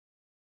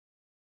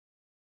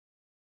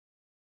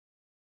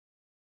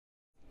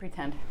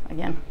Pretend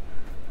again.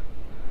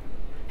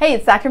 Hey,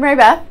 it's Dr. Mary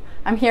Beth.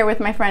 I'm here with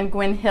my friend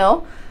Gwyn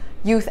Hill,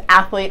 youth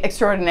athlete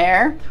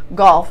extraordinaire,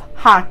 golf,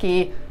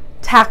 hockey,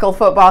 tackle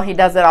football, he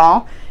does it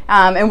all.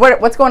 And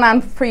what's going on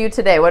for you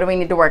today? What do we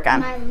need to work on?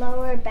 My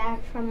lower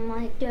back from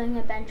like doing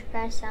a bench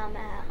press at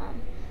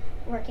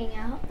working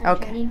out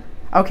and training.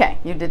 Okay,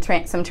 you did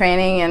some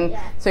training, and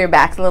yeah. So your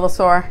back's a little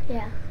sore?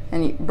 Yeah.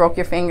 And you broke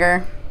your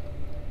finger?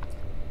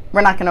 We're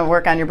not going to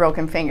work on your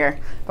broken finger,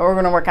 but we're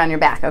going to work on your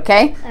back,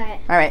 okay? All right.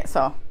 All right,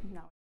 so.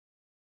 No.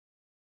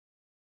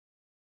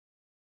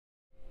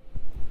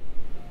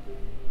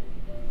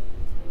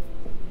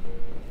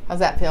 How's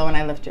that feel when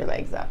I lift your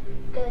legs up?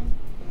 Good.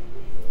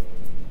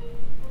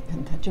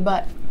 And touch your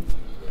butt.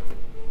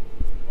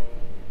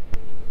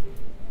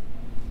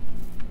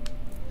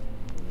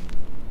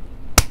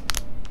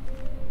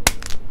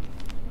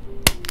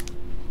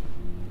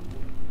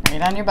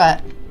 Right on your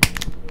butt.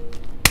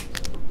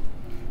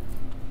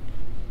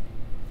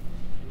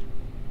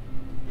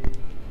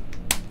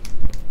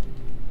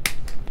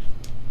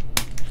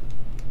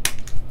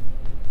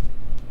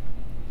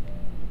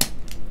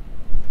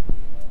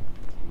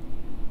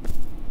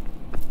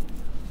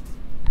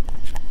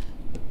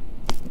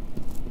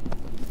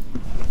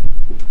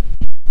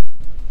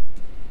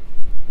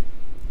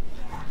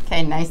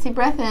 Okay, nice deep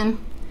breath in.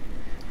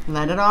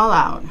 Let it all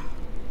out.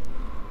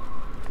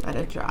 Let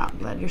it drop.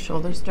 Let your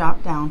shoulders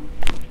drop down.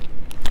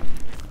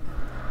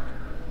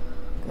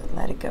 Good,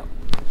 let it go.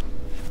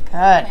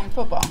 Good.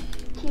 Football.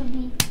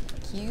 QB.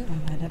 Cute.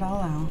 And let it all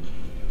out.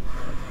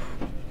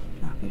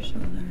 Drop your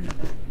shoulders.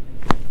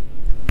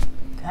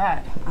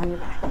 Good. On your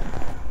back.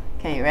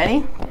 Okay, you ready?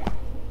 Is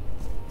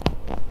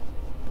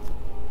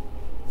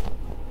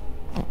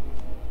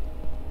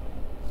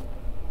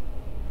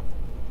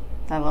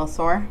that a little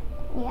sore?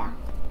 Yeah.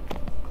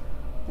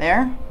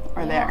 There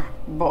or Yeah. there?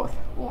 Both.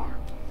 Yeah.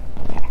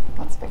 Okay,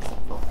 let's fix it.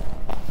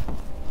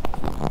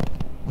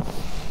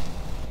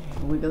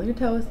 Wiggle your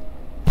toes.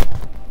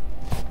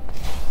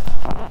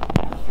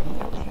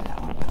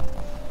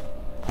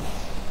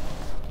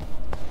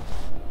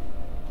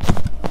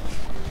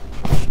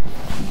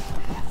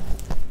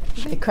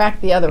 It cracked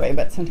the other way,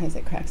 but sometimes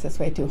it cracks this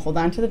way too. Hold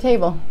on to the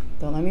table.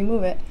 Don't let me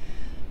move it.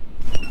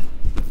 Is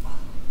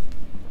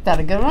that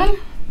a good one?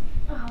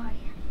 Oh, yeah.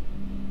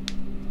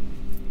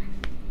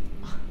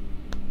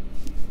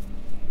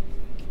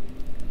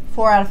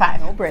 4 out of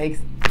 5. No breaks.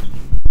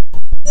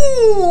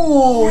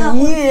 Ooh,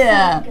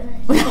 yeah.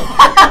 So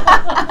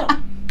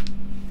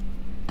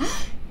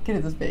Get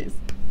at this face.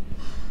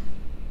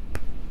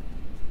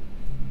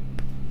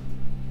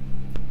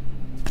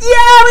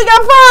 Yeah, we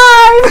got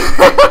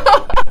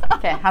 5!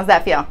 Okay, how's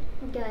that feel?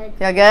 Good.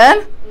 Feel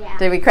good? Yeah.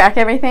 Did we crack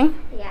everything?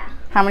 Yeah.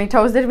 How many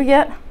toes did we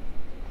get?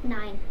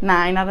 9.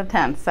 9 out of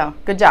 10. So,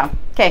 good job.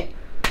 Okay,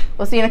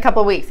 we'll see you in a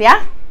couple of weeks,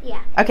 yeah?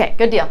 Yeah. Okay,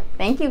 good deal.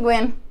 Thank you,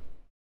 Gwyn.